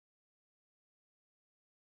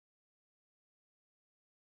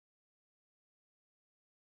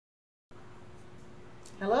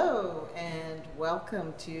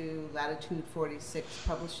welcome to Latitude 46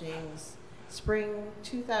 Publishing's Spring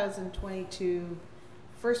 2022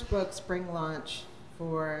 first book spring launch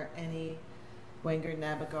for any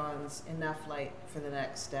Wenger-Nabigon's Enough Light for the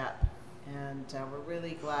Next Step. And we're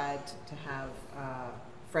really glad to have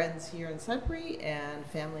friends here in Sudbury and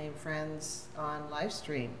family and friends on live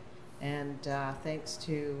stream. And thanks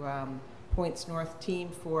to Points North team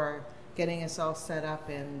for getting us all set up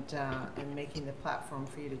and making the platform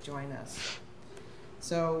for you to join us.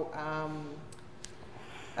 So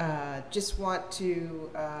just want to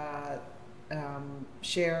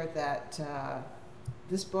share that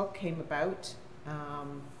this book came about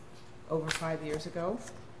over 5 years ago.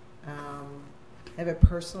 I have a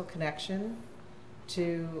personal connection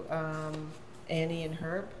to Annie and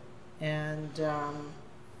Herb, and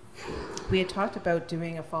we had talked about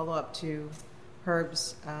doing a follow-up to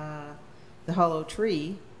Herb's The Hollow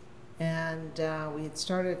Tree, and we had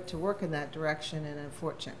started to work in that direction, and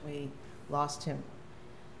unfortunately lost him.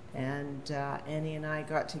 And Annie and I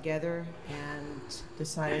got together and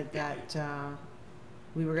decided that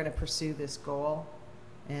we were going to pursue this goal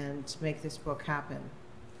and make this book happen.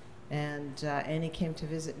 And Annie came to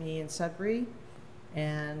visit me in Sudbury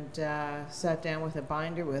and sat down with a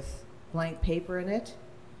binder with blank paper in it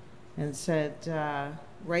and said,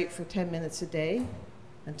 write for 10 minutes a day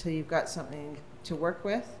until you've got something to work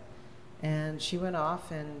with. And she went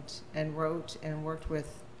off and wrote and worked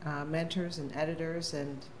with mentors and editors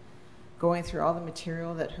and going through all the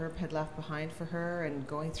material that Herb had left behind for her and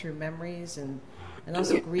going through memories and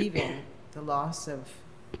also grieving the loss of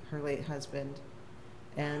her late husband.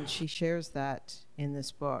 And she shares that in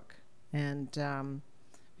this book. And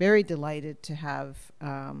very delighted to have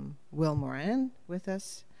Will Morin with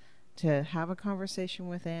us to have a conversation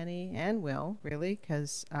with Annie and Will, really,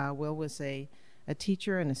 because Will was a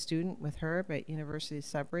teacher and a student with Herb at University of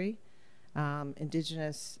Sudbury,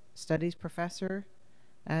 Indigenous Studies professor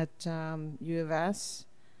at U of S.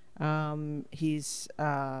 He's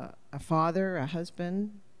a father, a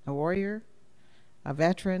husband, a warrior, a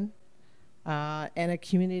veteran, and a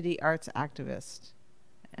community arts activist.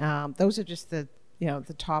 Those are just the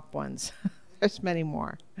top ones. There's many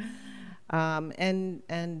more.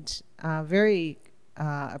 And very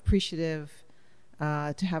appreciative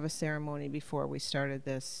to have a ceremony before we started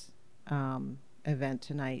this event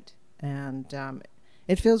tonight. And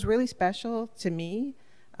it feels really special to me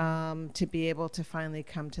to be able to finally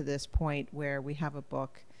come to this point where we have a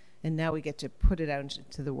book and now we get to put it out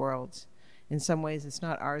into the world. In some ways, it's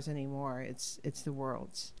not ours anymore, it's the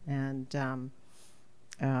world's. And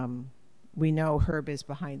we know Herb is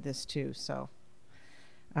behind this too, so.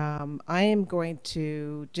 I am going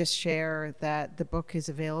to just share that the book is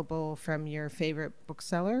available from your favorite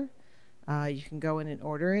bookseller. You can go in and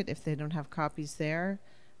order it if they don't have copies there.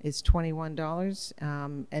 It's $21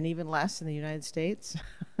 and even less in the United States.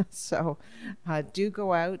 So do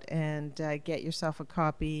go out and get yourself a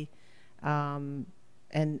copy and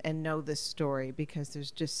know this story, because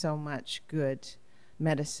there's just so much good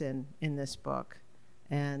medicine in this book.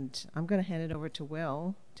 And I'm going to hand it over to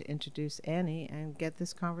Will to introduce Annie and get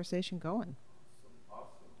this conversation going.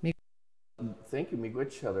 Awesome. Thank you,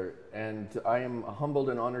 Miigwech Heather. And I am humbled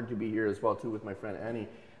and honored to be here as well, too, with my friend Annie.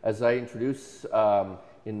 As I introduce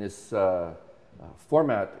in this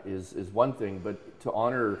format is one thing, but to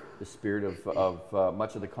honor the spirit of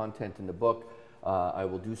much of the content in the book, I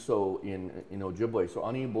will do so in Ojibwe. So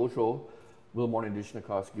Ani Bojo, Will Morin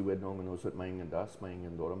Dishnakaski Wednong and Osut Maying and Das, Maying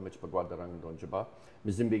and Doram, Mitch Bagwadarang Donjaba,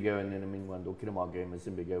 Mizimbigo and Minwando Kiramage,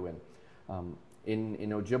 Mizimbigo.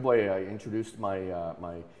 In Ojibwe, I introduced my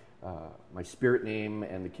spirit name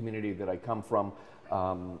and the community that I come from,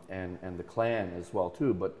 and the clan as well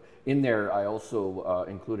too. But in there, I also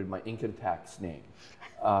included my income tax name.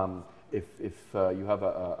 If you have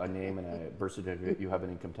a name and a birth certificate, you have an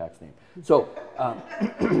income tax name. So,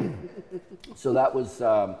 so that was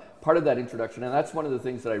part of that introduction, and that's one of the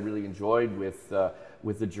things that I really enjoyed with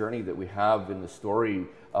the journey that we have in the story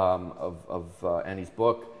of Annie's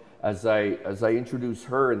book. As I introduce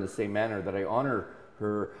her in the same manner that I honor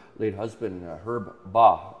her late husband, Herb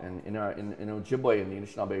Ba, and in Ojibwe, in the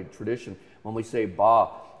Anishinaabe tradition, when we say Ba,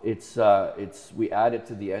 it's we add it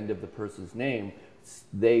to the end of the person's name.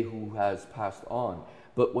 They who has passed on.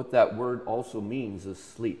 But what that word also means is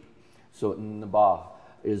sleep. So Naba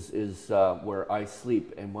is where I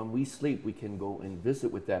sleep. And when we sleep, we can go and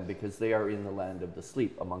visit with them because they are in the land of the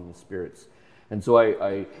sleep among the spirits. And so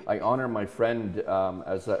I honor my friend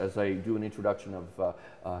as I do an introduction of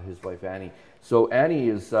his wife, Annie. So Annie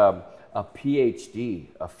is a PhD,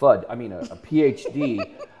 a FUD, I mean a PhD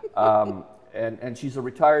and she's a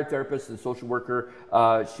retired therapist and social worker.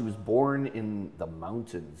 She was born in the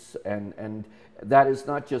mountains, and that is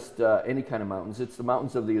not just any kind of mountains. It's the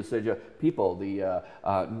mountains of the Osage people, the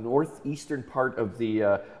northeastern part of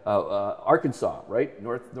the Arkansas, right?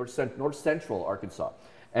 North central Arkansas.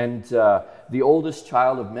 And the oldest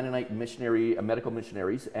child of Mennonite missionary, medical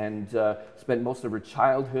missionaries, and spent most of her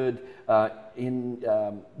childhood in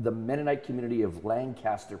the Mennonite community of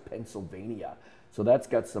Lancaster, Pennsylvania. So that's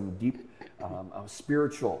got some deep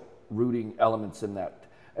spiritual rooting elements in that.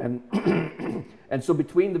 And and so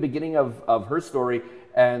between the beginning of her story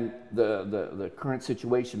and the current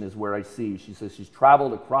situation is where I see, she says she's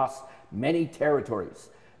traveled across many territories.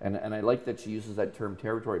 And I like that she uses that term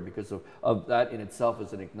territory, because of that in itself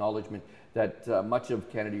is an acknowledgement that much of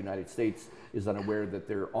Canada, United States, is unaware that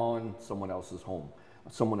they're on someone else's home,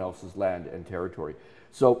 someone else's land and territory.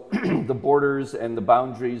 So the borders and the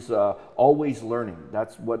boundaries, always learning.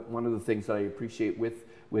 That's one of the things that I appreciate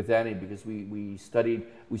with Annie, because we started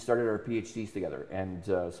our PhDs together, and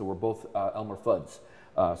so we're both Elmer Fudd's,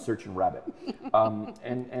 Search and Rabbit.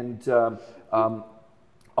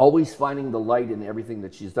 Always finding the light in everything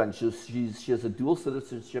that she's done. She has a dual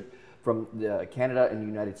citizenship from Canada and the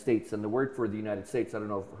United States. And the word for the United States, I don't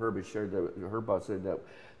know if Herb has shared, Herb said that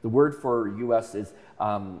the word for U.S. is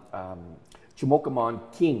Chimokamon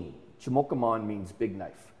King. Chimokamon means big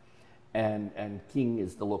knife. And King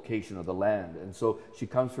is the location of the land. And so she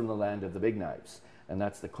comes from the land of the big knives. And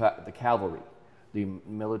that's the cavalry, the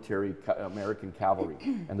military American cavalry,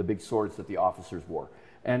 and the big swords that the officers wore.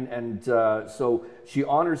 And so she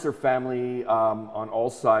honors her family on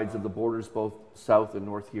all sides of the borders, both south and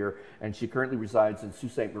north here. And she currently resides in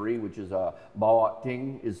Sault Ste. Marie, which is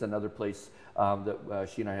Bawating is another place that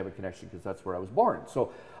she and I have a connection, because that's where I was born.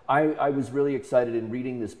 So I was really excited in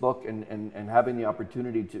reading this book and having the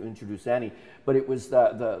opportunity to introduce Annie. But it was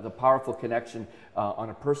the powerful connection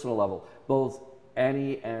on a personal level. Both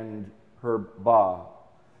Annie and her Ba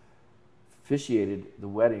officiated the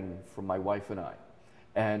wedding for my wife and I.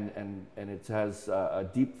 And it has a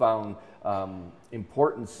deep found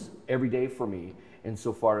importance every day for me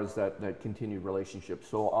insofar as that continued relationship.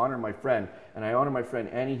 So honor my friend, and I honor my friend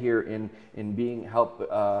Annie here in being help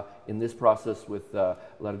in this process with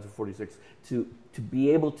Latitude 46 to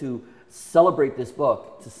be able to celebrate this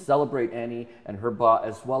book, to celebrate Annie and her Ba,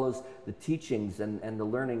 as well as the teachings and the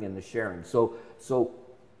learning and the sharing. So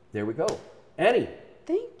there we go. Annie.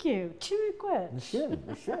 Thank you.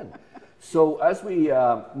 Nishin. So as we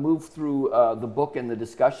move through the book and the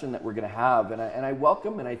discussion that we're going to have, and I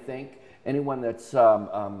welcome and I thank anyone that's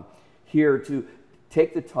here to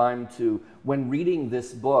take the time to, when reading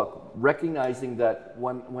this book, recognizing that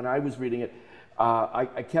when I was reading it,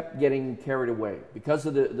 I kept getting carried away because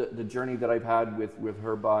of the journey that I've had with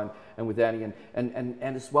her Ba and with Annie, and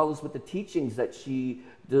as well as with the teachings that she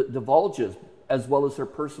divulges, as well as her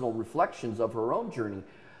personal reflections of her own journey.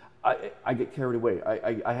 I get carried away.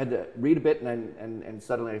 I had to read a bit, and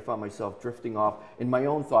suddenly I found myself drifting off in my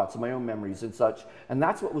own thoughts and my own memories and such. And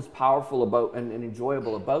that's what was powerful about and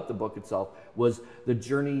enjoyable about the book itself, was the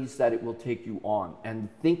journeys that it will take you on and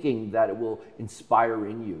thinking that it will inspire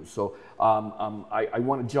in you. So I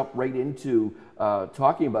want to jump right into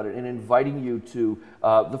talking about it and inviting you to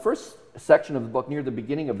the first section of the book, near the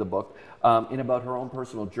beginning of the book, in about her own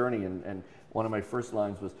personal journey. And one of my first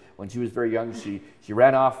lines was, when she was very young, she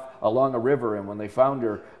ran off along a river, and when they found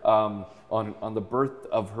her on the birth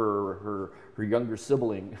of her younger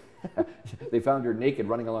sibling, they found her naked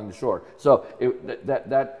running along the shore. So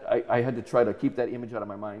I had to try to keep that image out of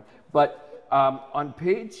my mind. But on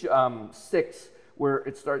page 6, where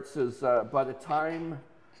it starts, says, by the time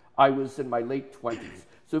I was in my late 20s.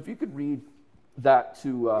 So if you could read that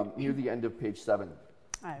to near the end of page 7.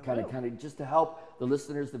 Kind of just to help the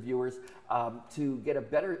listeners, the viewers, to get a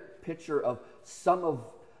better picture of some of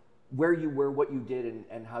where you were, what you did,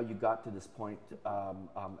 and how you got to this point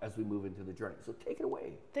as we move into the journey. So take it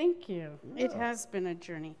away. Thank you. Yeah. It has been a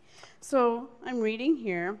journey. So I'm reading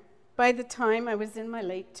here. By the time I was in my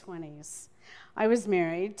late 20s, I was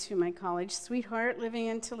married to my college sweetheart, living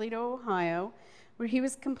in Toledo, Ohio, where he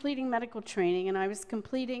was completing medical training, and I was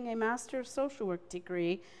completing a Master of Social Work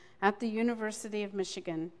degree at the University of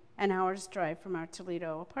Michigan, an hour's drive from our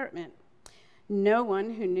Toledo apartment. No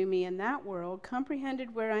one who knew me in that world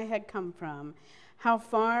comprehended where I had come from, how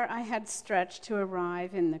far I had stretched to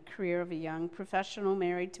arrive in the career of a young professional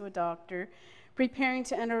married to a doctor, preparing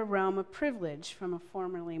to enter a realm of privilege from a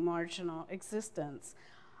formerly marginal existence.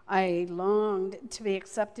 I longed to be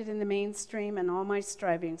accepted in the mainstream, and all my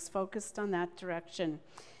strivings focused on that direction.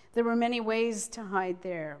 There were many ways to hide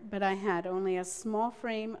there, but I had only a small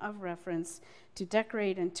frame of reference to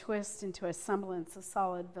decorate and twist into a semblance of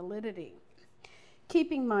solid validity.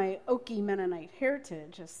 Keeping my Okie Mennonite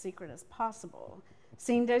heritage as secret as possible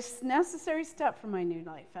seemed a necessary step for my new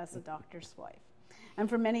life as a doctor's wife. And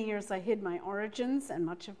for many years I hid my origins and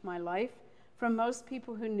much of my life from most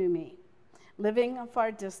people who knew me. Living a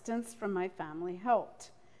far distance from my family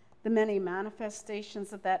helped. The many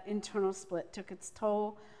manifestations of that internal split took its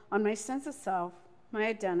toll on my sense of self, my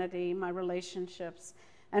identity, my relationships,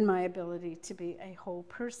 and my ability to be a whole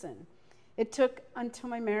person. It took until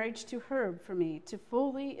my marriage to Herb for me to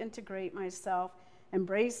fully integrate myself,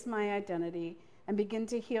 embrace my identity, and begin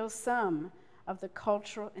to heal some of the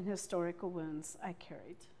cultural and historical wounds I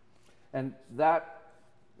carried. And that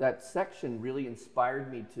section really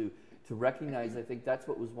inspired me to recognize, I think that's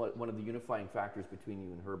what was one of the unifying factors between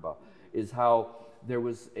you and Herba, is how there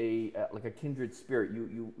was like a kindred spirit.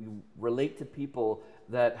 You relate to people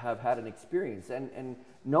that have had an experience, and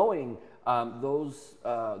knowing those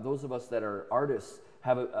of us that are artists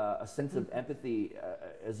have a sense of empathy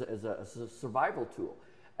as a survival tool,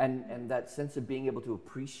 and that sense of being able to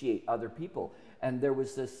appreciate other people. And there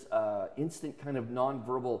was this instant kind of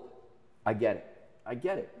nonverbal, I get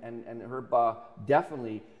it. And Herba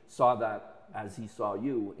definitely saw that as he saw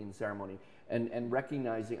you in ceremony, and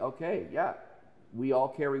recognizing, okay, yeah, we all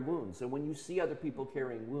carry wounds. And when you see other people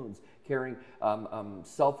carrying wounds, carrying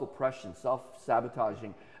self-oppression,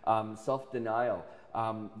 self-sabotaging, self-denial,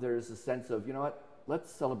 there's a sense of, you know what,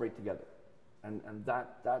 let's celebrate together. And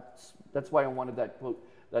that's why I wanted that quote,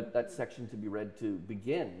 that section to be read to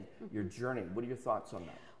begin your journey. What are your thoughts on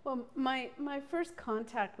that? Well, my first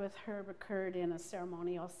contact with Herb occurred in a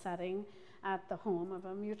ceremonial setting at the home of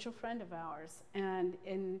a mutual friend of ours. And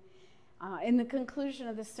in the conclusion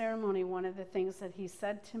of the ceremony, one of the things that he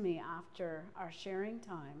said to me after our sharing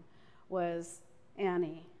time was,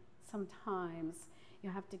 Annie, sometimes you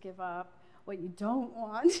have to give up what you don't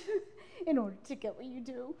want in order to get what you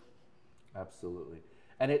do. Absolutely.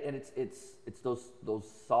 And it's those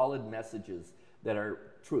solid messages that are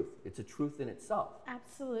truth. It's a truth in itself.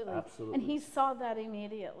 Absolutely. Absolutely. And he saw that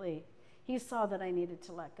immediately. He saw that I needed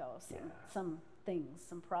to let go of some things,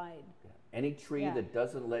 some pride. Yeah. Any tree that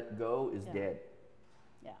doesn't let go is dead.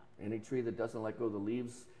 Yeah. Any tree that doesn't let go of the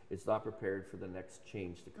leaves, it's not prepared for the next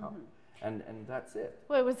change to come. And that's it.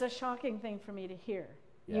 Well, it was a shocking thing for me to hear.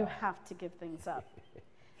 Yeah. You have to give things up.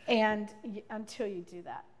 And until you do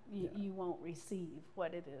that, you won't receive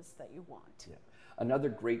what it is that you want. Yeah. Another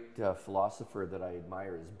great philosopher that I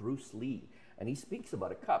admire is Bruce Lee. And he speaks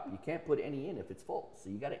about a cup. You can't put any in if it's full.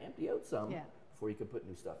 So you got to empty out some before you can put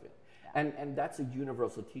new stuff in. Yeah. And that's a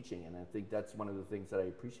universal teaching. And I think that's one of the things that I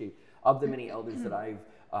appreciate of the many elders that I've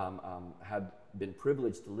had been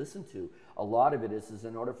privileged to listen to. A lot of it is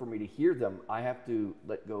in order for me to hear them, I have to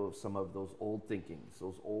let go of some of those old thinkings,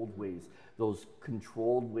 those old ways, those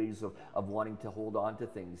controlled ways of wanting to hold on to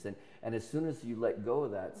things. And as soon as you let go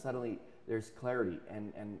of that, suddenly there's clarity.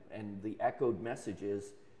 And the echoed message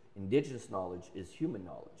is, Indigenous knowledge is human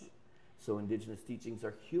knowledge. So Indigenous teachings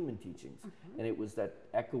are human teachings. And it was that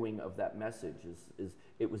echoing of that message,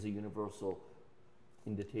 it was a universal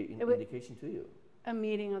indication to you. A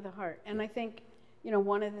meeting of the heart. And I think,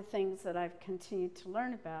 one of the things that I've continued to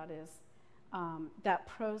learn about is that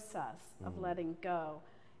process of letting go.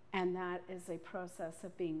 And that is a process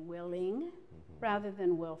of being willing rather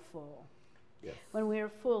than willful. Yes. When we are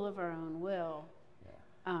full of our own will,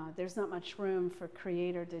 there's not much room for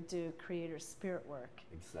Creator to do Creator spirit work.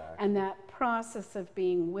 Exactly. And that process of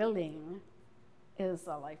being willing is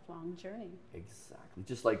a lifelong journey. Exactly.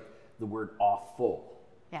 Just like the word awful.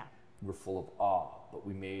 Yeah. We're full of awe, but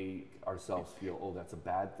we make ourselves feel, oh, that's a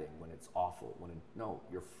bad thing when it's awful. No,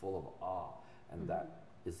 you're full of awe. And that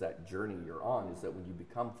is that journey you're on, is that when you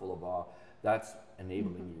become full of awe, that's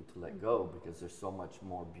enabling you to let go, because there's so much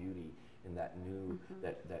more beauty in that new,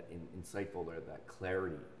 that insightful, or that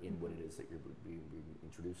clarity in what it is that you're being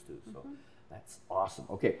introduced to. So that's awesome.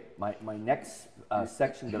 Okay, my next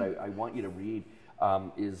section that I want you to read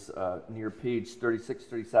is near page 36,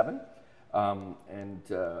 37, and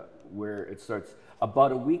where it starts,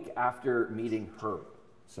 about a week after meeting Herb.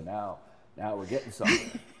 So now we're getting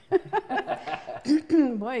something.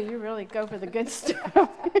 Boy, you really go for the good stuff.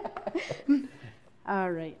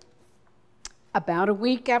 All right. About a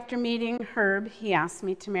week after meeting Herb, he asked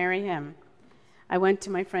me to marry him. I went to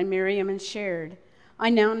my friend Miriam and shared. I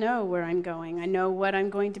now know where I'm going. I know what I'm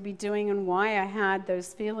going to be doing and why I had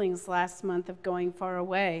those feelings last month of going far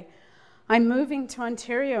away. I'm moving to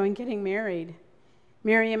Ontario and getting married.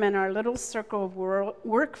 Miriam and our little circle of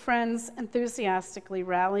work friends enthusiastically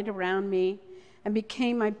rallied around me. and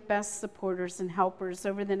became my best supporters and helpers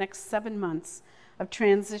over the next 7 months of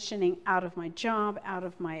transitioning out of my job, out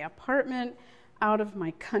of my apartment, out of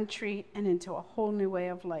my country, and into a whole new way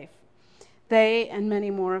of life. They and many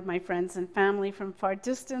more of my friends and family from far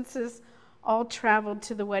distances all traveled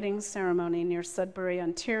to the wedding ceremony near Sudbury,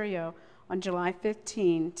 Ontario on July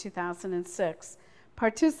 15, 2006,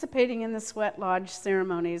 participating in the sweat lodge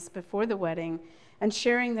ceremonies before the wedding and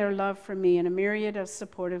sharing their love for me in a myriad of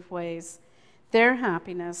supportive ways. Their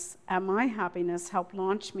happiness and my happiness helped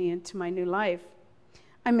launch me into my new life.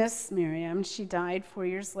 I miss Miriam. She died 4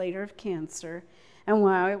 years later of cancer, and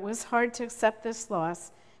while it was hard to accept this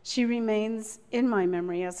loss, she remains in my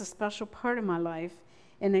memory as a special part of my life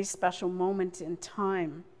in a special moment in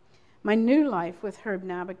time. My new life with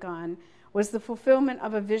Wenger-Nabigon was the fulfillment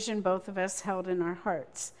of a vision both of us held in our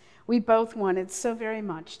hearts. We both wanted so very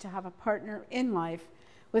much to have a partner in life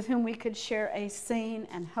with whom we could share a sane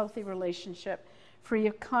and healthy relationship, free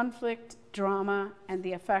of conflict, drama, and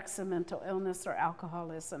the effects of mental illness or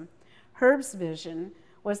alcoholism. Herb's vision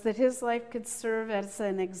was that his life could serve as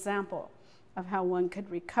an example of how one could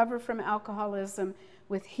recover from alcoholism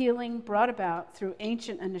with healing brought about through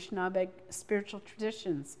ancient Anishinaabe spiritual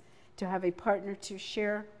traditions. To have a partner to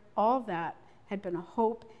share all that had been a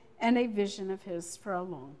hope and a vision of his for a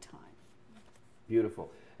long time.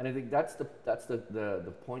 Beautiful. And I think that's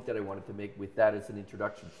the point that I wanted to make with that as an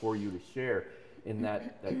introduction for you to share, in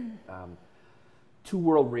that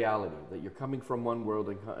two-world reality, that you're coming from one world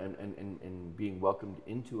and being welcomed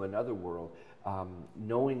into another world,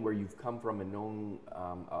 knowing where you've come from and knowing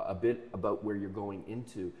a bit about where you're going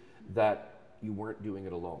into, that you weren't doing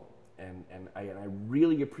it alone. And I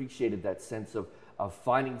really appreciated that sense of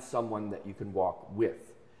finding someone that you can walk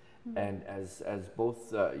with. Mm-hmm. And as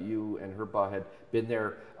both you and Herba had been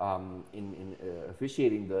there in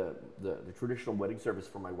officiating the traditional wedding service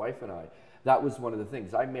for my wife and I, that was one of the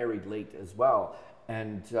things. I married late as well,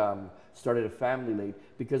 and started a family late,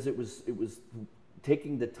 because it was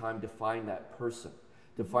taking the time to find that person,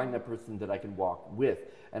 that I can walk with.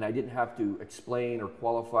 And I didn't have to explain or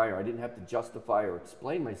qualify, or I didn't have to justify or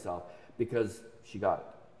explain myself, because she got it,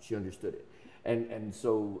 she understood it. And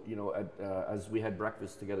so, you know, as we had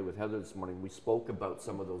breakfast together with Heather this morning, we spoke about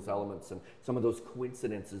some of those elements and some of those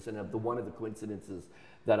coincidences. And one of the coincidences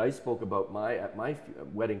that I spoke about at my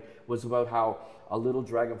wedding was about how a little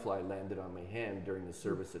dragonfly landed on my hand during the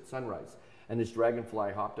service at sunrise. And this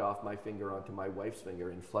dragonfly hopped off my finger onto my wife's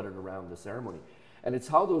finger and fluttered around the ceremony. And it's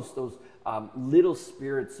how those little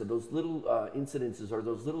spirits, or those little incidences, or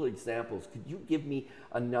those little examples. Could you give me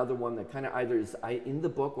another one that kind of either is in the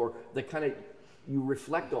book, or that kind of you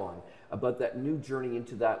reflect on about that new journey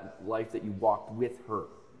into that life that you walked with her?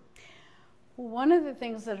 One of the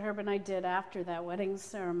things that Herb and I did after that wedding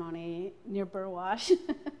ceremony near Burwash,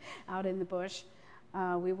 out in the bush,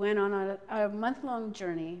 we went on a month-long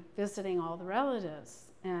journey visiting all the relatives.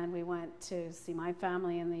 And we went to see my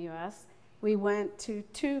family in the U.S. We went to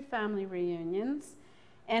 2 family reunions.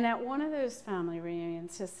 And at one of those family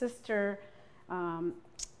reunions, his sister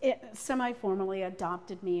semi-formally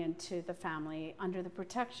adopted me into the family under the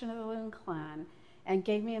protection of the Loon clan, and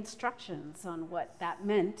gave me instructions on what that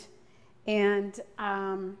meant. And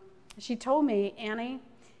she told me, Annie,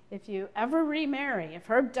 if you ever remarry, if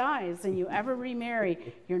Herb dies and you ever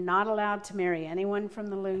remarry, you're not allowed to marry anyone from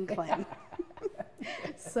the Loon clan.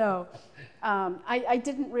 So I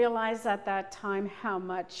didn't realize at that time how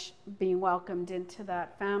much being welcomed into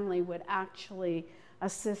that family would actually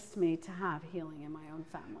assist me to have healing in my own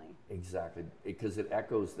family. Exactly, because it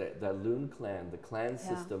echoes that the Loon clan, the clan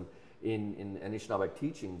system in Anishinaabe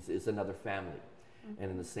teachings, is another family. Mm-hmm.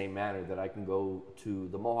 And in the same manner that I can go to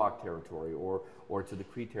the Mohawk territory or to the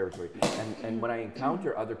Cree territory, and when I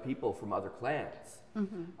encounter other people from other clans,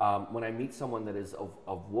 mm-hmm. When I meet someone that is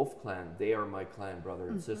of Wolf clan, they are my clan brother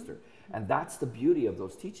and mm-hmm. sister. And that's the beauty of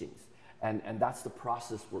those teachings. And that's the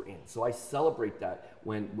process we're in. So I celebrate that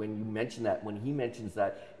when you mention that, when he mentions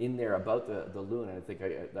that in there about the loon. And I think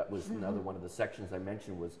that was mm-hmm. another one of the sections I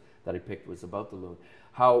mentioned that I picked was about the loon.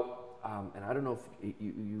 How, and I don't know if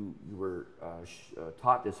you were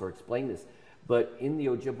taught this or explained this, but in the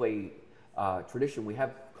Ojibwe tradition, we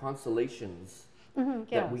have constellations mm-hmm,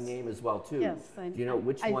 that we name as well too. Yes, do you know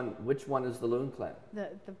which one is the Loon clan?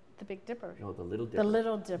 The Big Dipper. No, the Little Dipper. The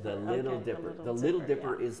Little Dipper. The Little okay, Dipper. The Little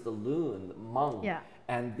Dipper is the loon, the Hmong. Yeah.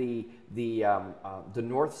 And the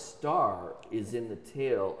North Star is in the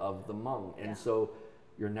tail of the Hmong. And so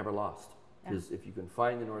you're never lost. Because if you can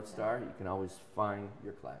find the North Star, you can always find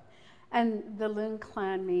your clan. And the Loon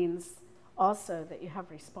clan means also that you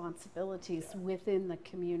have responsibilities within the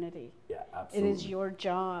community. Yeah, absolutely. It is your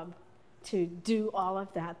job to do all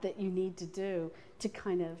of that you need to do to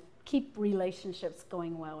kind of keep relationships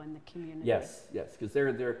going well in the community. Yes, because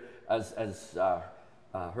they're as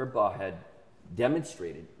Herb Baugh had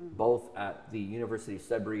demonstrated, both at the University of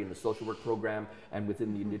Sudbury in the social work program and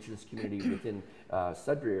within the Indigenous community within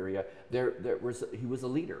Sudbury area, he was a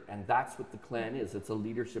leader, and that's what the clan is. It's a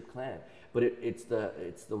leadership clan, but it's the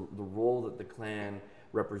role that the clan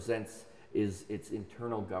represents is its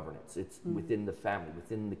internal governance. It's within the family,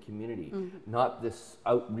 within the community, not this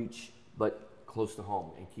outreach, but close to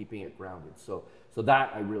home and keeping it grounded. So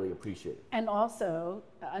that I really appreciate. And also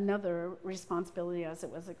another responsibility, as it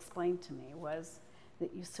was explained to me, was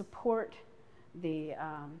that you support the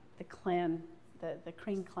clan, the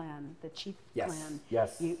Crane clan, the chief clan.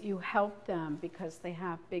 Yes. You help them because they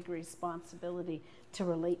have big responsibility to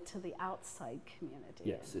relate to the outside community.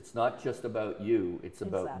 Yes, it's not just about you, it's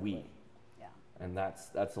about we. Yeah. And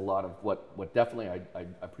that's a lot of what definitely I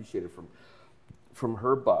appreciated from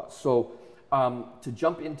Herb Baugh. So to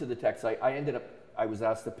jump into the text, I was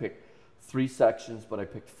asked to pick 3 sections, but I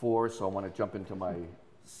picked 4, so I want to jump into my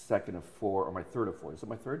second of 4, or my third of 4. Is it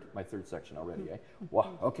my third? My third section already, eh?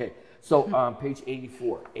 Wow, okay. So page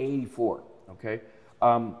 84, okay?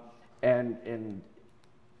 And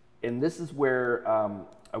this is where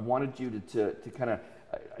I wanted you to kind of,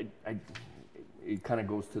 it kind of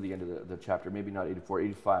goes to the end of the chapter, maybe not 84,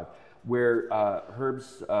 85, where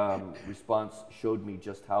Herb's response showed me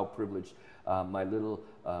just how privileged my little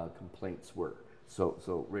complaints were.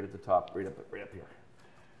 So right at the top, right up here.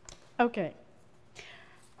 Okay.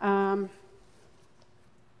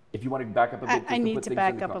 If you want to back up a bit, I need to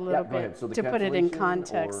back up a little bit so to put it in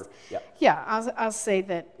context. I'll say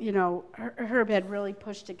that, Herb had really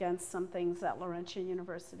pushed against some things at Laurentian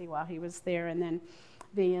University while he was there, and then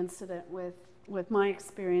the incident with my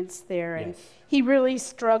experience there, and he really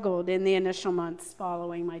struggled in the initial months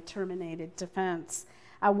following my terminated defense.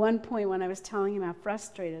 At one point, when I was telling him how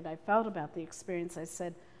frustrated I felt about the experience, I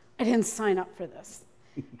said, I didn't sign up for this.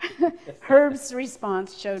 Herb's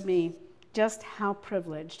response showed me just how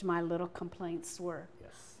privileged my little complaints were.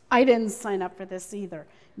 Yes. I didn't sign up for this either.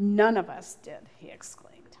 None of us did, he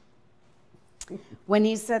exclaimed. When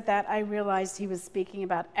he said that, I realized he was speaking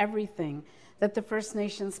about everything that the First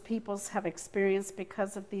Nations peoples have experienced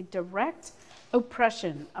because of the direct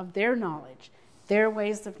oppression of their knowledge, their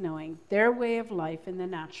ways of knowing, their way of life in the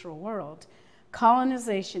natural world.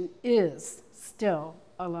 Colonization is still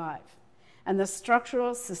alive, and the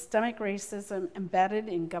structural systemic racism embedded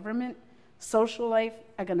in government, social life,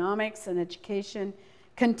 economics, and education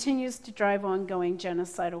continues to drive ongoing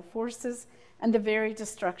genocidal forces and the very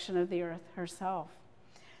destruction of the earth herself.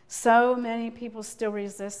 So many people still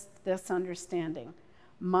resist this understanding.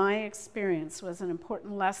 My experience was an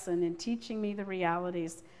important lesson in teaching me the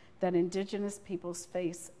realities that Indigenous peoples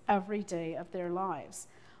face every day of their lives.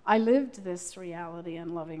 I lived this reality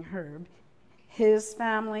in loving Herb, his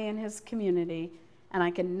family, and his community, and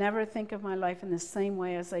I can never think of my life in the same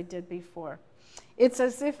way as I did before. It's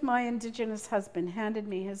as if my Indigenous husband handed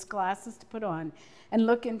me his glasses to put on and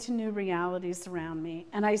look into new realities around me,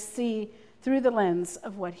 and I see through the lens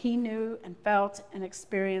of what he knew and felt and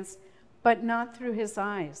experienced, but not through his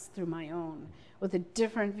eyes, through my own, with a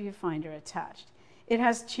different viewfinder attached. It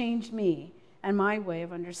has changed me and my way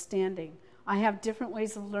of understanding. I have different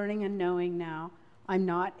ways of learning and knowing now. I'm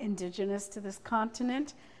not Indigenous to this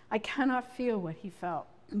continent. I cannot feel what he felt,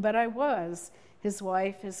 but I was his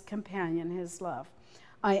wife, his companion, his love.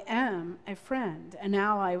 I am a friend, an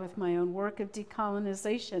ally with my own work of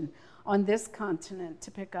decolonization on this continent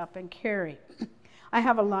to pick up and carry. I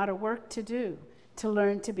have a lot of work to do to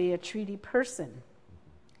learn to be a treaty person.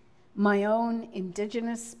 My own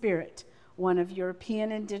Indigenous spirit, one of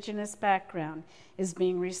European Indigenous background, is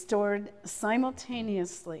being restored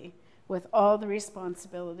simultaneously with all the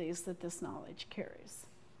responsibilities that this knowledge carries.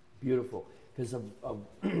 Beautiful, because of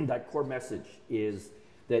that core message is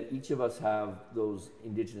that each of us have those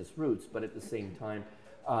Indigenous roots, but at the same time,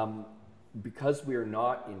 because we are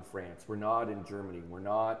not in France, we're not in Germany, we're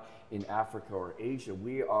not in Africa or Asia,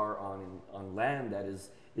 we are on land that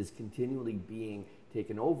is continually being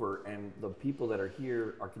taken over, and the people that are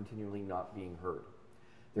here are continually not being heard.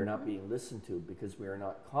 They're not being listened to because we are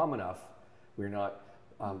not calm enough, we're not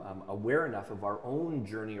aware enough of our own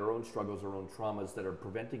journey, our own struggles, our own traumas that are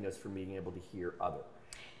preventing us from being able to hear other.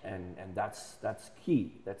 And that's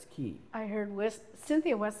key. That's key. I heard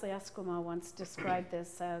Cynthia Wesley-Esquimalt once described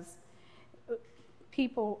this as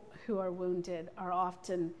people who are wounded are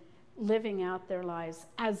often living out their lives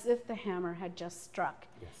as if the hammer had just struck.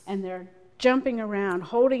 Yes. And they're jumping around,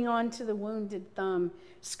 holding on to the wounded thumb,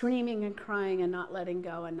 screaming and crying and not letting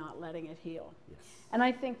go and not letting it heal. Yes. And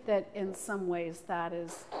I think that in some ways that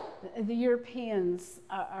is, the Europeans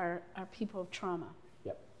are people of trauma.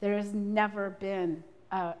 Yep. There has never been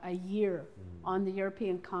a year on the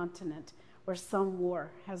European continent where some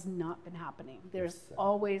war has not been happening. There's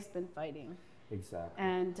always been fighting. Exactly.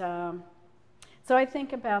 And so I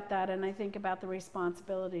think about that, and I think about the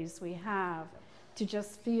responsibilities we have to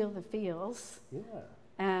just feel the feels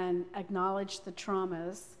and acknowledge the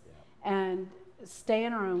traumas and stay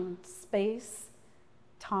in our own space,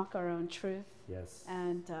 talk our own truth. Yes.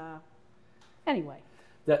 And anyway.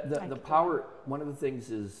 The power, one of the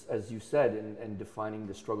things is, as you said, in defining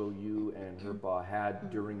the struggle you and Herba had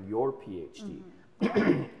during your PhD,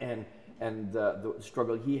 and the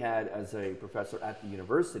struggle he had as a professor at the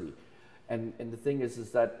university. And the thing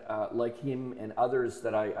is that like him and others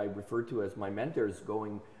that I refer to as my mentors,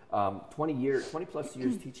 going 20 plus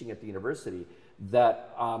years teaching at the university,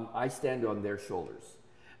 that I stand on their shoulders,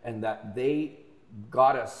 and that they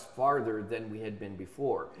got us farther than we had been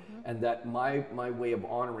before, and that my way of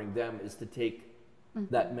honoring them is to take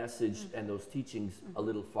that message and those teachings a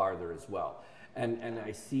little farther as well. And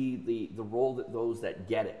I see the role that those that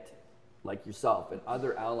get it, like yourself and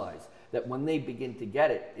other allies, that when they begin to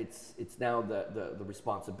get it, it's now the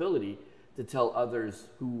responsibility to tell others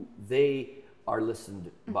who they are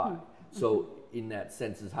listened by. So in that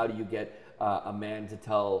sense, is how do you get a man to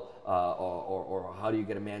tell, or how do you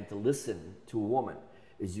get a man to listen to a woman?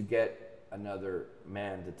 Is you get another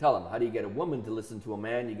man to tell him. How do you get a woman to listen to a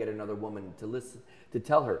man? You get another woman to listen, to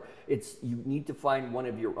tell her. You need to find one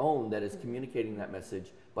of your own that is communicating that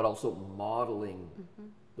message, but also modeling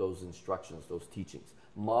those instructions, those teachings,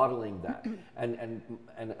 modeling that.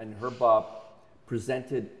 And Herba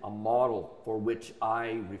presented a model for which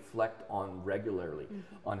I reflect on regularly,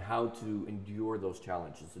 on how to endure those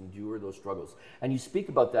challenges, endure those struggles. And you speak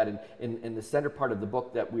about that in the center part of the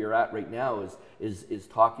book that we are at right now is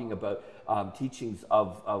talking about teachings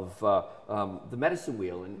of the medicine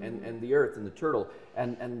wheel and the earth and the turtle,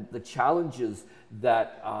 and the challenges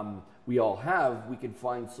that we all have. We can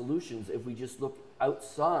find solutions if we just look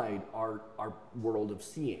outside our world of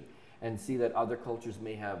seeing, and see that other cultures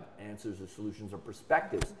may have answers or solutions or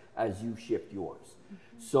perspectives as you shift yours.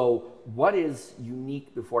 So what is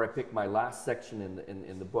unique, before I pick my last section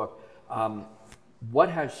in the book, what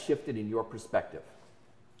has shifted in your perspective?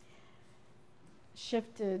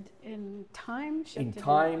 Shifted in time? In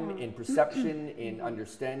time, in perception, in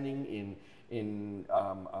understanding, in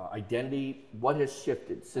identity. What has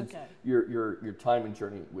shifted since your time and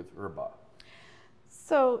journey with Herba?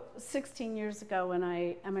 So 16 years ago when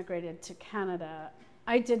I emigrated to Canada,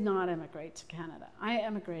 I did not emigrate to Canada. I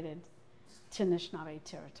emigrated to Anishinaabe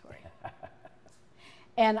territory.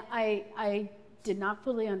 And I did not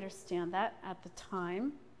fully understand that at the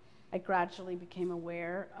time. I gradually became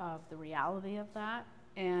aware of the reality of that.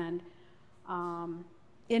 And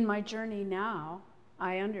in my journey now,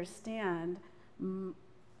 I understand,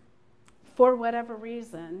 for whatever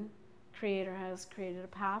reason, Creator has created a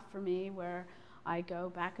path for me where I go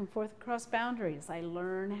back and forth across boundaries. I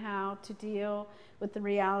learn how to deal with the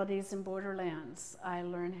realities in borderlands. I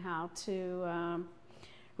learn how to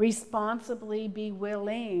responsibly be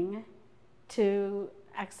willing to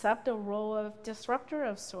accept a role of disruptor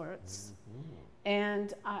of sorts.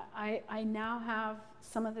 And I now have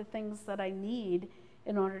some of the things that I need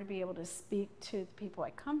in order to be able to speak to the people I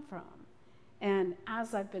come from. And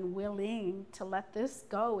as I've been willing to let this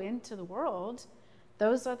go into the world,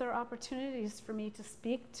 those other opportunities for me to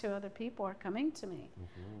speak to other people are coming to me.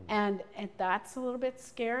 And that's a little bit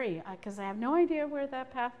scary because I have no idea where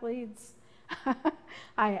that path leads.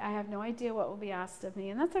 I have no idea what will be asked of me,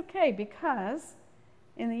 and that's okay, because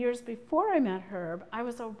in the years before I met Herb, I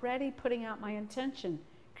was already putting out my intention.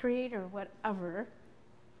 Creator, whatever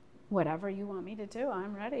you want me to do,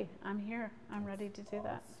 I'm ready. I'm here. I'm ready to do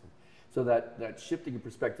that. So that shifting in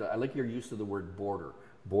perspective, I like your use of the word border,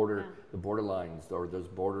 the border lines, or those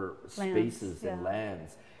border spaces and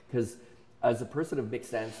lands. Because as a person of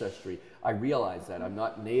mixed ancestry, I realize that I'm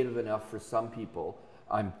not native enough for some people.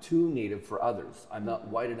 I'm too native for others. I'm not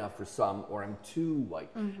white enough for some, or I'm too white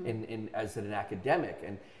as an academic.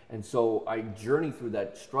 And so I journey through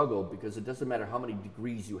that struggle, because it doesn't matter how many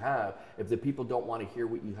degrees you have. If the people don't want to hear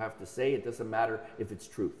what you have to say, it doesn't matter if it's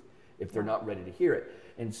truth, if they're not ready to hear it.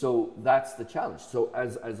 And so that's the challenge. So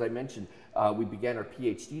as I mentioned, we began our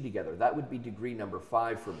PhD together. That would be degree number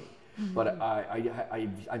 5 for me. But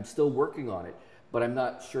I'm still working on it. But I'm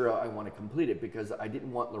not sure I want to complete it, because I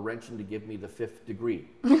didn't want Laurentian to give me the 5th degree.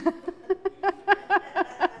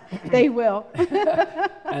 They will.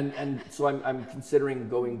 And so I'm considering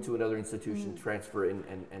going to another institution, transfer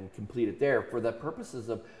and complete it there for the purposes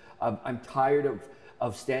of I'm tired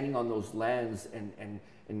of standing on those lands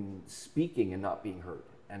and speaking and not being heard.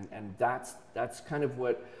 And that's kind of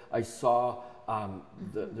what I saw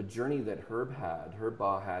the journey that Herb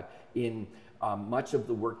Baugh had in much of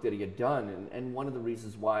the work that he had done. And one of the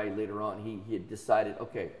reasons why later on he had decided,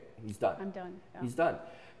 okay, he's done. I'm done. Yeah. He's done.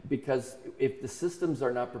 Because if the systems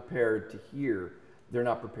are not prepared to hear, they're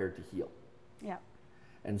not prepared to heal. Yeah.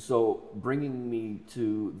 And so bringing me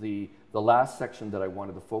to the last section that I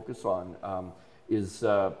wanted to focus on is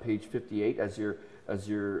page 58 as you're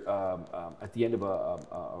at the end of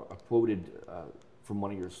a quoted from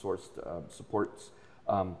one of your sourced supports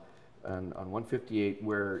and on 158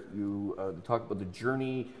 where you talk about the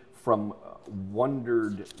journey from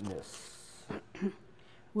wonderedness.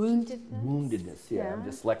 Woundedness, yeah. I'm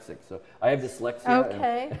dyslexic, so I have dyslexia.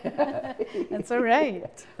 Okay, that's all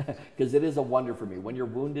right. Because it is a wonder for me. When you're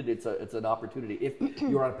wounded, it's an opportunity. If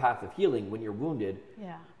you're on a path of healing, when you're wounded,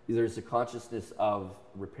 there's a consciousness of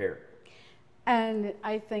repair. And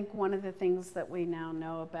I think one of the things that we now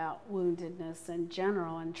know about woundedness in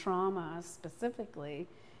general and trauma specifically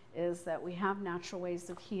is that we have natural ways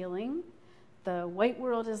of healing. The white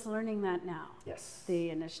world is learning that now. Yes. The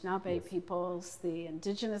Anishinaabe peoples, the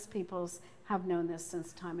indigenous peoples have known this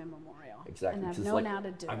since time immemorial. Exactly. And have known how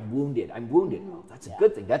to do it. I'm wounded. Oh, that's a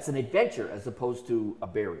good thing. That's an adventure as opposed to a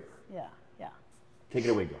barrier. Yeah. Take it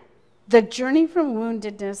away, girl. The journey from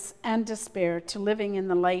woundedness and despair to living in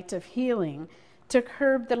the light of healing took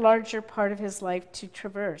Herb the larger part of his life to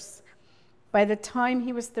traverse. By the time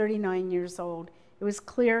he was 39 years old, it was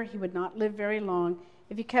clear he would not live very long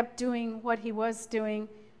if he kept doing what he was doing,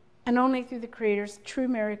 and only through the Creator's true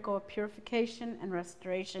miracle of purification and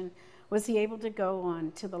restoration was he able to go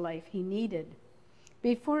on to the life he needed.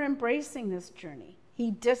 Before embracing this journey,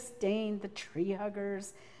 he disdained the tree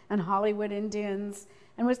huggers and Hollywood Indians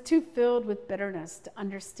and was too filled with bitterness to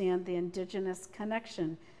understand the indigenous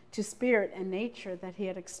connection to spirit and nature that he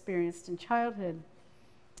had experienced in childhood.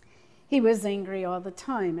 He was angry all the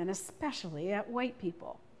time, and especially at white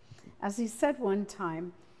people. As he said one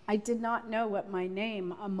time, I did not know what my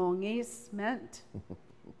name, Amongis, meant.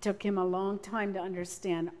 It took him a long time to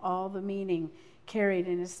understand all the meaning carried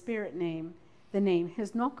in his spirit name, the name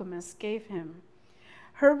his Nokomis gave him.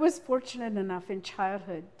 Herb was fortunate enough in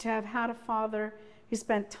childhood to have had a father who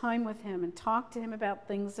spent time with him and talked to him about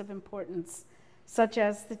things of importance, such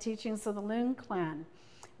as the teachings of the Loon clan,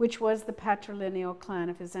 which was the patrilineal clan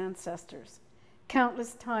of his ancestors.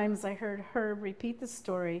 Countless times I heard Herb repeat the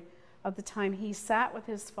story of the time he sat with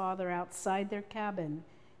his father outside their cabin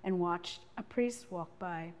and watched a priest walk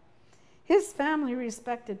by. His family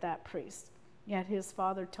respected that priest, yet his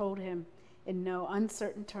father told him in no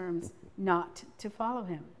uncertain terms not to follow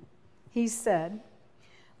him. He said,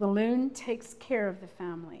 "The loon takes care of the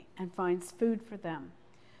family and finds food for them.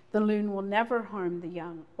 The loon will never harm the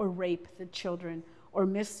young or rape the children or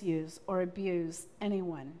misuse or abuse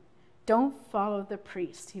anyone. Don't follow the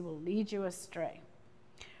priest. He will lead you astray."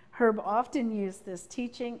 Herb often used this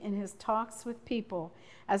teaching in his talks with people,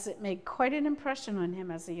 as it made quite an impression on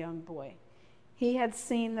him as a young boy. He had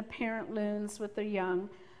seen the parent loons with their young,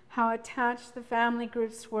 how attached the family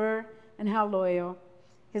groups were, and how loyal.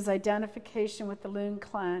 His identification with the Loon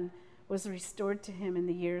clan was restored to him in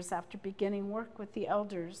the years after beginning work with the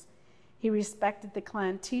elders. He respected the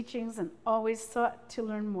clan teachings and always sought to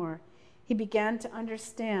learn more. He began to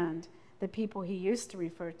understand the people he used to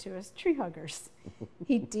refer to as tree huggers.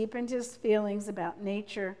 He deepened his feelings about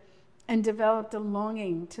nature and developed a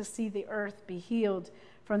longing to see the earth be healed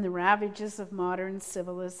from the ravages of modern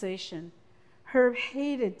civilization. Herb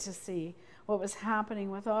hated to see what was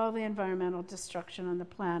happening with all the environmental destruction on the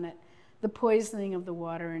planet, the poisoning of the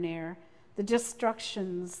water and air, the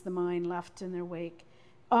destructions the mind left in their wake,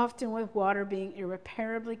 often with water being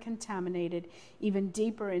irreparably contaminated even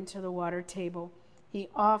deeper into the water table. He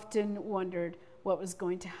often wondered what was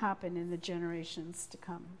going to happen in the generations to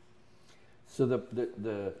come. So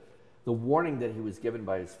the warning that he was given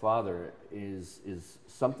by his father is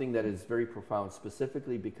something that is very profound,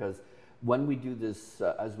 specifically because when we do this,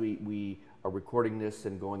 as we are recording this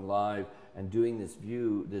and going live and doing this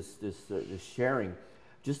this sharing,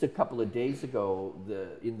 just a couple of days ago,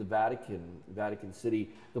 in the Vatican City,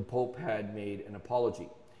 the Pope had made an apology.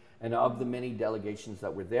 And of the many delegations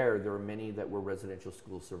that were there were many that were residential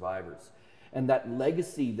school survivors. And that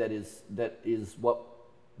legacy that is what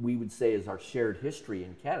we would say is our shared history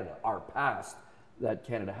in Canada, our past that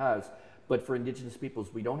Canada has. But for Indigenous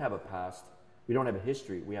peoples, we don't have a past, we don't have a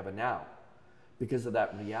history, we have a now. because of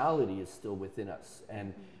that reality is still within us.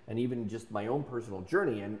 And even just my own personal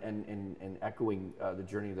journey, and echoing the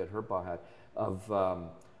journey that Herb had of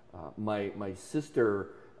my sister,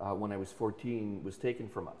 when I was 14, was taken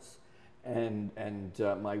from us. And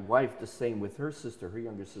my wife, the same with her sister, her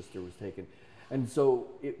younger sister was taken. And so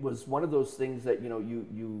it was one of those things that, you know,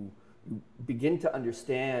 you begin to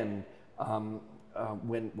understand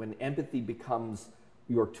when empathy becomes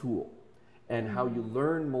your tool, and how you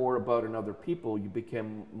learn more about another people, you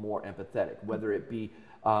become more empathetic, whether it be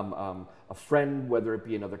a friend, whether it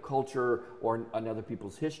be another culture or another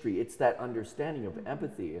people's history. It's that understanding of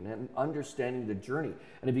empathy and understanding the journey.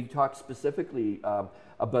 And if you talk specifically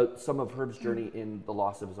about some of Herb's journey in the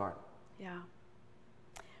loss of his arm. Yeah.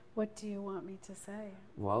 What do you want me to say?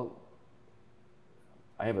 Well,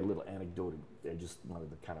 I have a little anecdote. I just wanted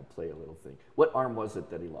to kind of play a little thing. What arm was it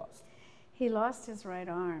that he lost? He lost his right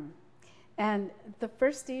arm. And the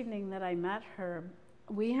first evening that I met Herb,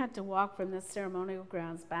 we had to walk from the ceremonial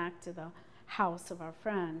grounds back to the house of our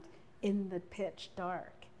friend in the pitch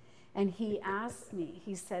dark. And he asked me,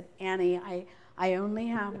 he said, Annie, I only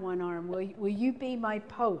have one arm. Will you be my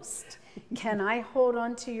post? Can I hold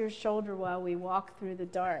onto your shoulder while we walk through the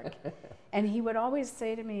dark? And he would always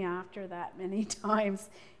say to me after that many times,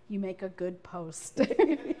 you make a good post.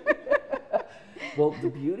 Well, the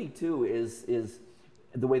beauty too is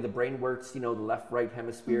the way the brain works, you know, the left-right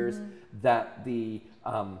hemispheres, that the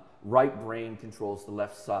right brain controls the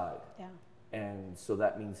left side. Yeah. And so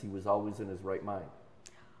that means he was always in his right mind.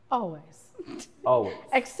 Always. Always.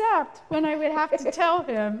 Except when I would have to tell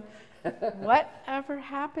him, whatever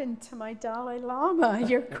happened to my Dalai Lama?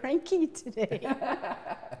 You're cranky today.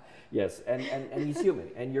 Yes, and he's human,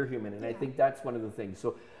 and you're human, and I think that's one of the things.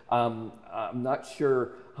 So I'm not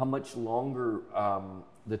sure how much longer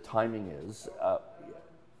the timing is.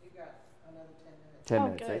 We've got another 10 Oh,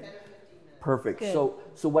 minutes, good. eh? 10 or 15 minutes. Perfect. Good.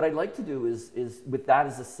 So what I'd like to do is with that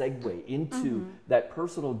as a segue into that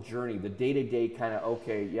personal journey, the day-to-day kind of,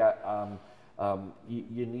 okay, yeah,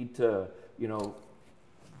 you need to, you know,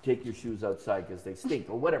 take your shoes outside because they stink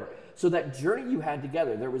or whatever. So that journey you had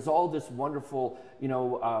together, there was all this wonderful, you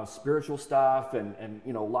know, spiritual stuff and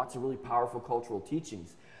you know, lots of really powerful cultural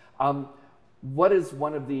teachings. What is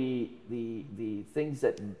one of the things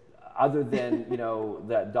that, other than, you know,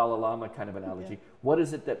 that Dalai Lama kind of analogy, what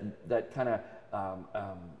is it that kind of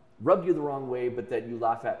rubbed you the wrong way, but that you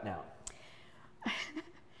laugh at now?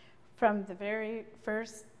 From the very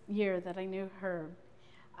first year that I knew Herb,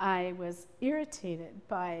 I was irritated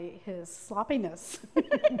by his sloppiness.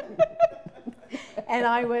 And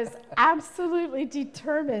I was absolutely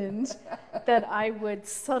determined that I would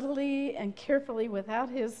subtly and carefully, without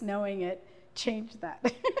his knowing it, change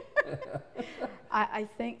that. I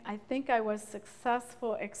think I was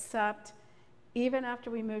successful, except even after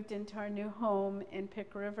we moved into our new home in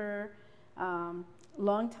Pick River,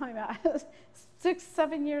 long time,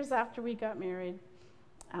 6-7 years after we got married,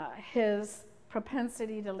 his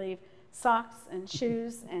propensity to leave socks and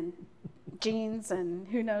shoes and jeans and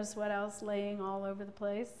who knows what else laying all over the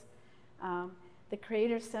place. The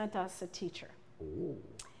Creator sent us a teacher.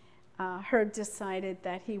 Herb decided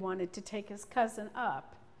that he wanted to take his cousin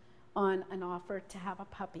up on an offer to have a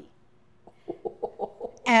puppy.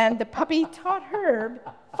 And the puppy taught Herb,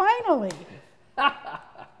 finally,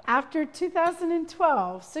 after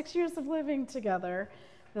 2012, 6 years of living together,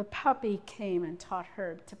 the puppy came and taught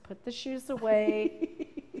Herb to put the shoes away,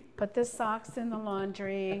 put the socks in the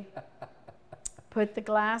laundry, put the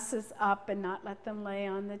glasses up and not let them lay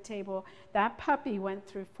on the table. That puppy went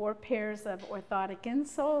through 4 pairs of orthotic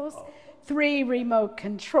insoles, 3 remote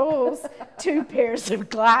controls, 2 pairs of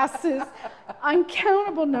glasses,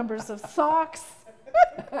 uncountable numbers of socks.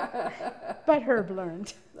 But Herb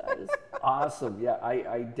learned. That is awesome. Yeah,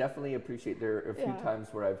 I definitely appreciate. There are a few times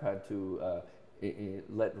where I've had to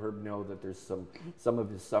let Herb know that there's some of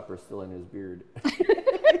his supper still in his beard.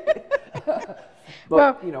 But,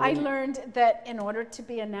 well, you know, I learned that in order to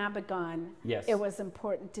be a Nabigon, yes, it was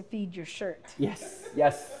important to feed your shirt. Yes,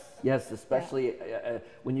 especially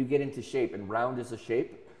when you get into shape, and round is a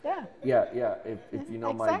shape. Yeah. If you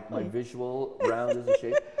know Exactly. my visual, round is a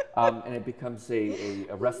shape, and it becomes a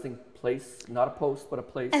resting place, not a post, but a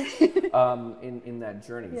place in that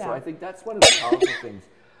journey. Yeah. So I think that's one of the powerful things.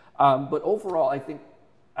 But overall, I think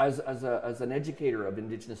as an educator of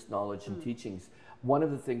Indigenous knowledge and teachings, one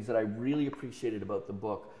of the things that I really appreciated about the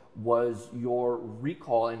book was your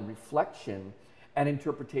recall and reflection and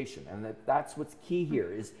interpretation, and that's what's key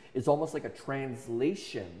here is almost like a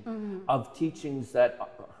translation of teachings that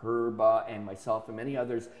Herba and myself and many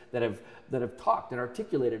others that have talked and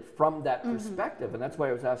articulated from that perspective. And that's why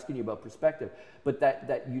I was asking you about perspective. But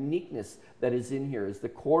that uniqueness that is in here is the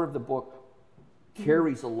core of the book,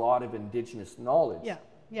 carries a lot of Indigenous knowledge. Yeah,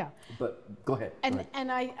 yeah. But go ahead.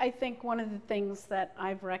 And I think one of the things that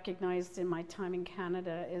I've recognized in my time in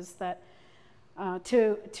Canada is that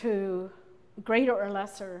to greater or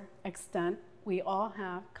lesser extent, we all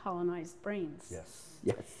have colonized brains. Yes,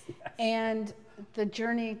 yes, yes. And the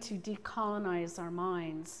journey to decolonize our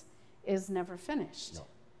minds is never finished. No.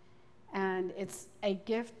 And it's a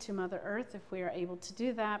gift to Mother Earth if we are able to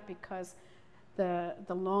do that, because the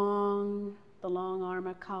long arm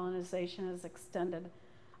of colonization is extended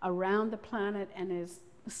around the planet and is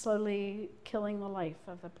slowly killing the life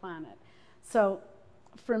of the planet. So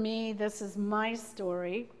for me, this is my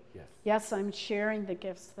story. Yes. Yes, I'm sharing the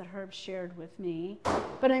gifts that Herb shared with me,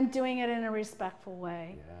 but I'm doing it in a respectful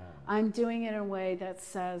way. Yeah. I'm doing it in a way that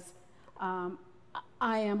says, I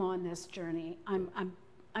am on this journey.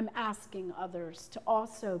 I'm asking others to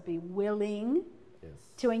also be willing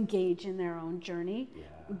to engage in their own journey,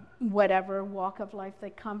 whatever walk of life they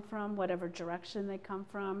come from, whatever direction they come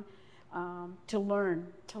from, to learn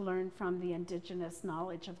from the Indigenous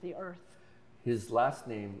knowledge of the earth. His last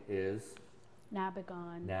name is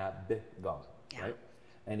Nabigon. Nabigon, right?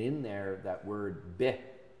 And in there, that word "be"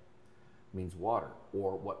 means water,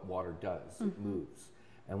 or what water does. It moves.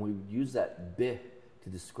 And we use that "be" to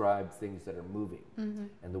describe things that are moving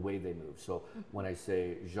and the way they move. So when I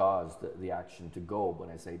say "ja" is the action to go. When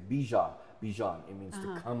I say "bija," bijan, it means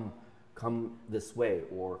to come this way,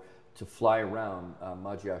 or to fly around.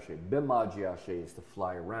 Majiashe, bimajiashe is to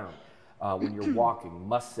fly around. When you're walking,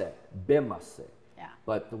 masse, bimasse. Yeah.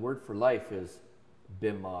 But the word for life is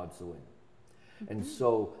bimadzuin. And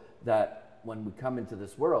so that when we come into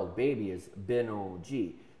this world, baby is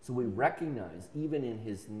binoji. So we recognize, even in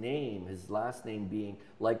his name, his last name being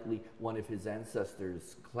likely one of his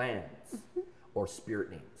ancestors' clans or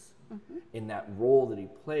spirit names, in that role that he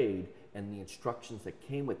played and the instructions that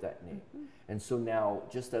came with that name. And so now,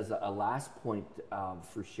 just as a last point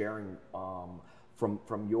for sharing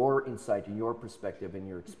from your insight and your perspective and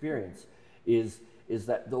your experience, is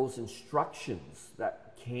that those instructions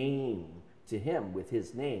that came to him with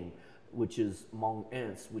his name, which is Mong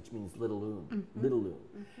Ens, which means little loon, little loon,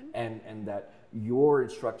 and that your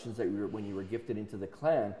instructions that when you were gifted into the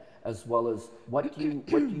clan, as well as what do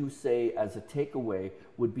you say as a takeaway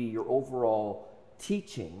would be your overall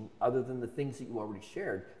teaching, other than the things that you already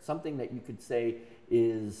shared, something that you could say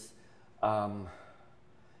is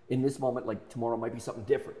in this moment, like tomorrow might be something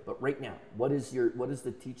different, but right now, what is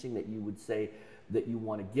the teaching that you would say that you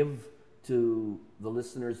want to give to the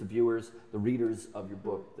listeners, the viewers, the readers of your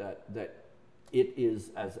book, that it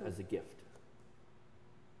is as a gift?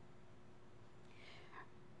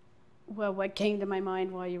 Well, what came to my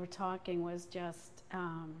mind while you were talking was just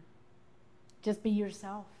be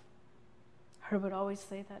yourself. Herb would always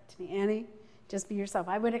say that to me, Annie, just be yourself.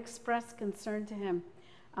 I would express concern to him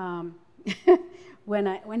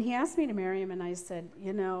when he asked me to marry him, and I said,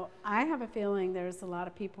 I have a feeling there's a lot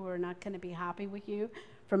of people who are not going to be happy with you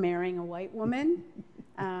for marrying a white woman.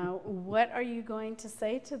 What are you going to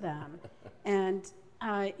say to them? And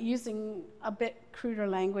using a bit cruder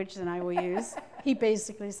language than I will use, he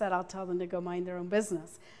basically said, I'll tell them to go mind their own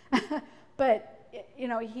business. But,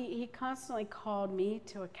 he constantly called me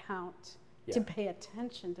to account, to pay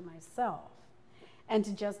attention to myself, and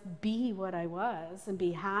to just be what I was and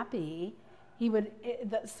be happy.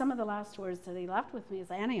 Some of the last words that he left with me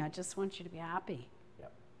is, Annie, I just want you to be happy.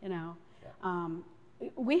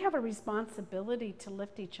 We have a responsibility to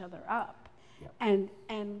lift each other up, and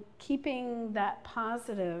keeping that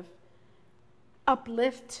positive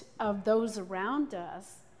uplift of those around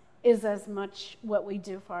us is as much what we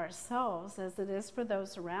do for ourselves as it is for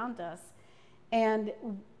those around us. And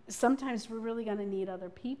sometimes we're really going to need other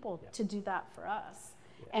people to do that for us.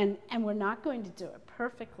 And we're not going to do it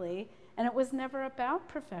perfectly. And it was never about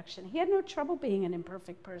perfection. He had no trouble being an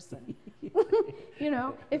imperfect person.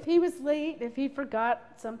 If he was late, if he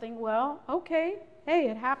forgot something, well, okay, hey,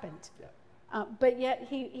 it happened. But yet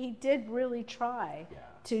he did really try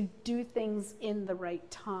to do things in the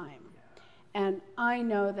right time. And I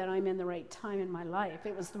know that I'm in the right time in my life.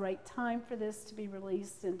 It was the right time for this to be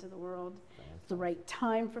released into the world. It's the right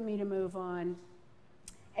time for me to move on.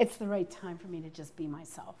 It's the right time for me to just be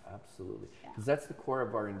myself. Absolutely. Because that's the core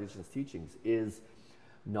of our Indigenous teachings, is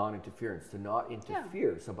non-interference, to not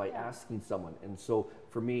interfere. So by asking someone, and so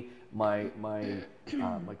for me, my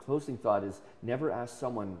closing thought is, never ask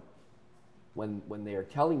someone when they are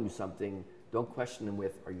telling you something, don't question them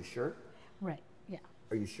with, are you sure? Right, yeah.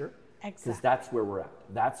 Are you sure? Because Exactly. that's where we're at.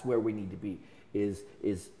 That's where we need to be, is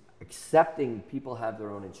accepting people have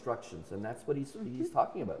their own instructions. And that's what he's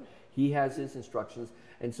talking about. He has his instructions.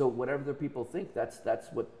 And so whatever the people think, that's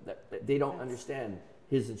what, they don't understand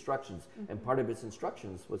his instructions. And part of his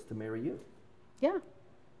instructions was to marry you. Yeah.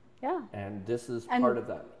 Yeah. And this is And part of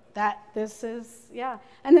that. This is, yeah.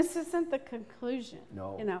 And this isn't the conclusion.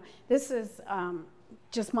 No. You know, this is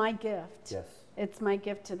just my gift. Yes. It's my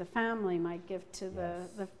gift to the family, my gift to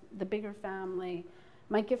the bigger family,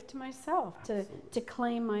 my gift to myself, to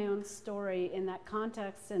claim my own story in that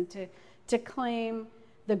context, and to claim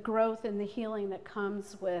the growth and the healing that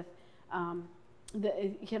comes with,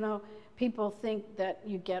 you know, people think that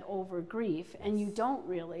you get over grief, and you don't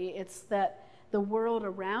really. It's that the world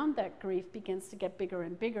around that grief begins to get bigger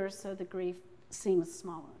and bigger, so the grief seems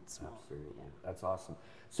smaller and smaller. Absolutely. Yeah. That's awesome.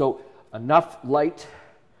 So enough light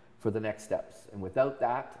for the next steps. And without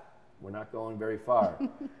that, we're not going very far.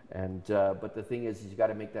 And but the thing is you got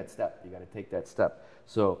to make that step. You got to take that step.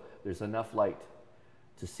 So there's enough light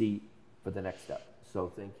to see for the next step.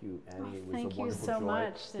 So thank you, Annie. It was thank a you wonderful so joy.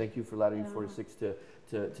 much. Thank you for allowing 46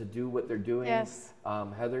 to do what they're doing. Yes.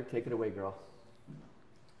 Heather, take it away, girl.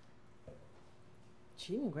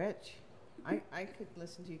 Gee, Gretch, I could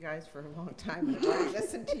listen to you guys for a long time, but I've already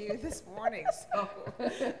listened to you this morning. So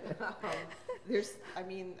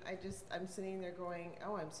I'm sitting there going,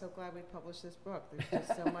 oh, I'm so glad we published this book. There's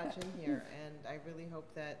just so much in here, and I really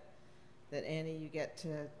hope that Annie, you get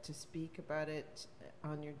to speak about it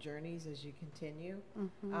on your journeys as you continue.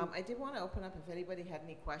 Mm-hmm. I did want to open up if anybody had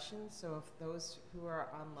any questions. So if those who are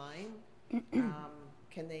online,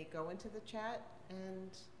 can they go into the chat and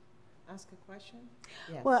ask a question?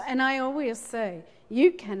 Yes. Well, and I always say,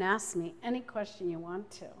 you can ask me any question you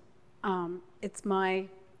want to. It's my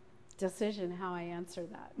decision how I answer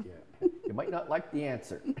that. Yeah. You might not like the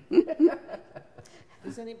answer.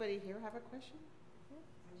 Does anybody here have a question?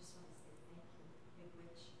 I just want to say thank you, Big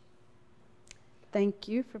Witch. Thank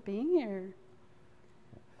you for being here.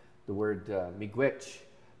 The word miigwech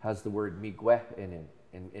has the word miigwe in it,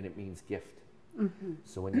 and it means gift. Mm-hmm.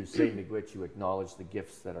 So when you say miigwech, you acknowledge the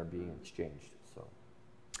gifts that are being exchanged. So,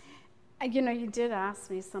 You know, you did ask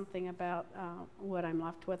me something about what I'm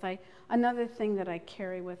left with. Another thing that I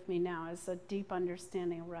carry with me now is a deep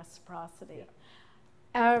understanding of reciprocity. Yeah.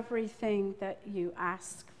 Everything that you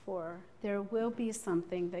ask for, there will be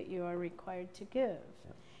something that you are required to give.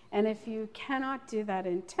 Yeah. And if you cannot do that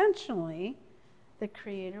intentionally, the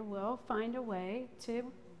Creator will find a way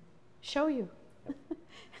to show you.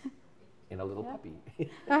 in a little Yeah. puppy.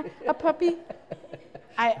 A puppy.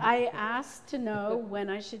 I asked to know when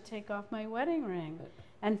I should take off my wedding ring.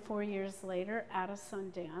 And 4 years later, at a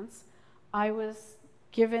Sundance, I was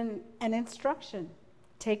given an instruction.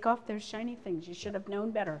 Take off those shiny things. You should have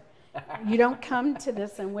known better. You don't come to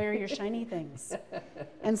this and wear your shiny things.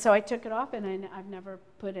 And so I took it off, and I've never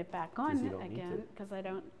put it back on you don't need again, to. because I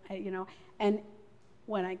don't, you know. And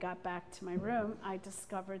when I got back to my room, I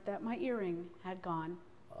discovered that my earring had gone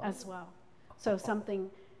as well. So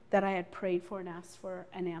something that I had prayed for and asked for,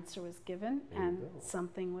 an answer was given, There you and go.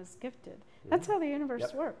 something was gifted. Yeah. That's how the universe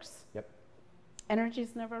Yep. works. Yep.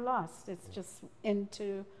 Energy's never lost. It's just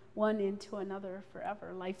into one into another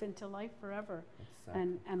forever, life into life forever.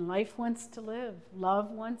 Exactly. And life wants to live.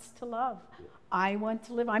 Love wants to love. Yeah. I want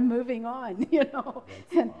to live. I'm moving on, you know.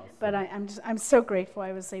 That's But awesome. I'm so grateful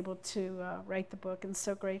I was able to write the book, and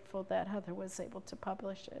so grateful that Heather was able to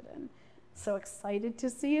publish it, and so excited to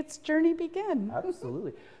see its journey begin.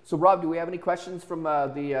 Absolutely. So, Rob, do we have any questions from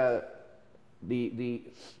the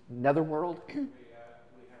netherworld? We have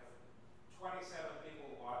 27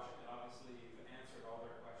 people watching, and obviously you've answered all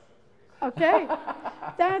their questions. Okay,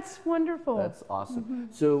 that's wonderful. That's awesome.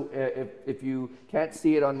 So if you can't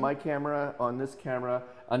see it on my camera, on this camera,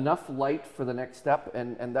 enough light for the next step,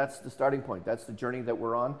 and that's the starting point. That's the journey that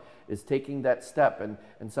we're on, is taking that step.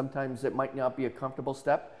 And sometimes it might not be a comfortable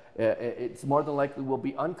step. It's more than likely will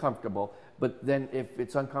be uncomfortable, but then if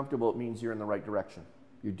it's uncomfortable, it means you're in the right direction.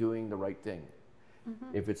 You're doing the right thing.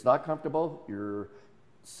 If it's not comfortable, you're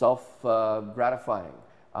self-gratifying.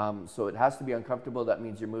 So it has to be uncomfortable. That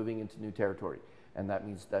means you're moving into new territory, and that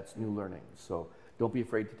means that's new learning. So don't be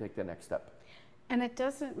afraid to take the next step. And it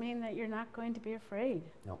doesn't mean that you're not going to be afraid.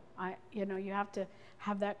 No. You know, you have to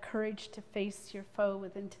have that courage to face your foe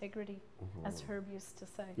with integrity, as Herb used to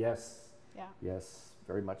say. Yes. Yeah. Yes,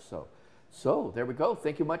 very much so. So there we go.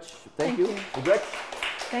 Thank you much. Thank Thank you. you. Gretch.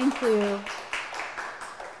 Thank you.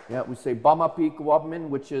 Yeah, we say Bamapi Kwabmin,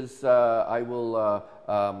 which is I will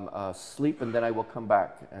sleep and then I will come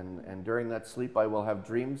back. And during that sleep, I will have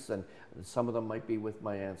dreams, and some of them might be with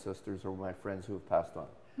my ancestors or my friends who have passed on.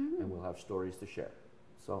 And we'll have stories to share.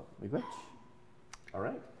 So, miigwech. All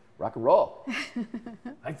right, rock and roll.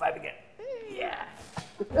 High five again. Yeah.